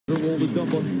roll to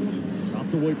Dumba.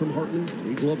 Chopped away from Hartman.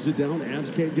 He gloves it down.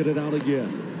 Avs can't get it out again.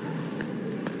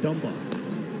 Dumba.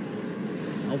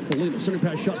 Now Foligno, center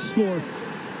pass shot, score.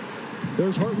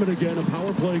 There's Hartman again, a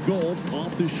power play goal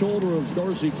off the shoulder of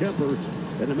Darcy Kuemper,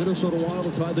 and the Minnesota Wild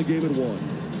will tie the game at 1.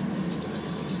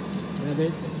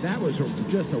 That was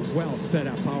just a well set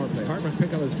up power play. Hartman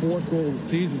picked up his 4th goal of the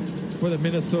season for the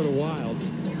Minnesota Wild.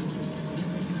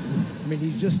 I mean,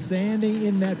 he's just standing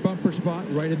in that bumper spot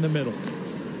right in the middle.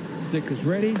 Stick is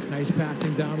ready. Nice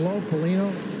passing down low.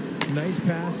 Foligno, nice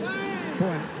pass.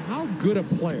 Boy, how good a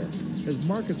player has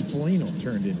Marcus Foligno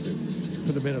turned into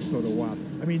for the Minnesota Wild.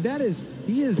 I mean,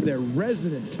 he is their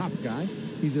resident tough guy.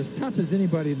 He's as tough as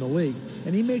anybody in the league,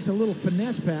 and he makes a little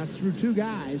finesse pass through 2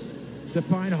 guys to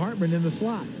find Hartman in the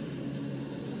slot.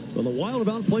 Well, the Wild have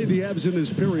outplayed the Avs in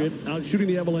this period, outshooting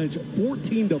the Avalanche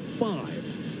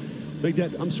 14-5. Make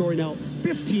that, I'm sorry, now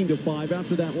 15-5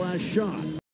 after that last shot.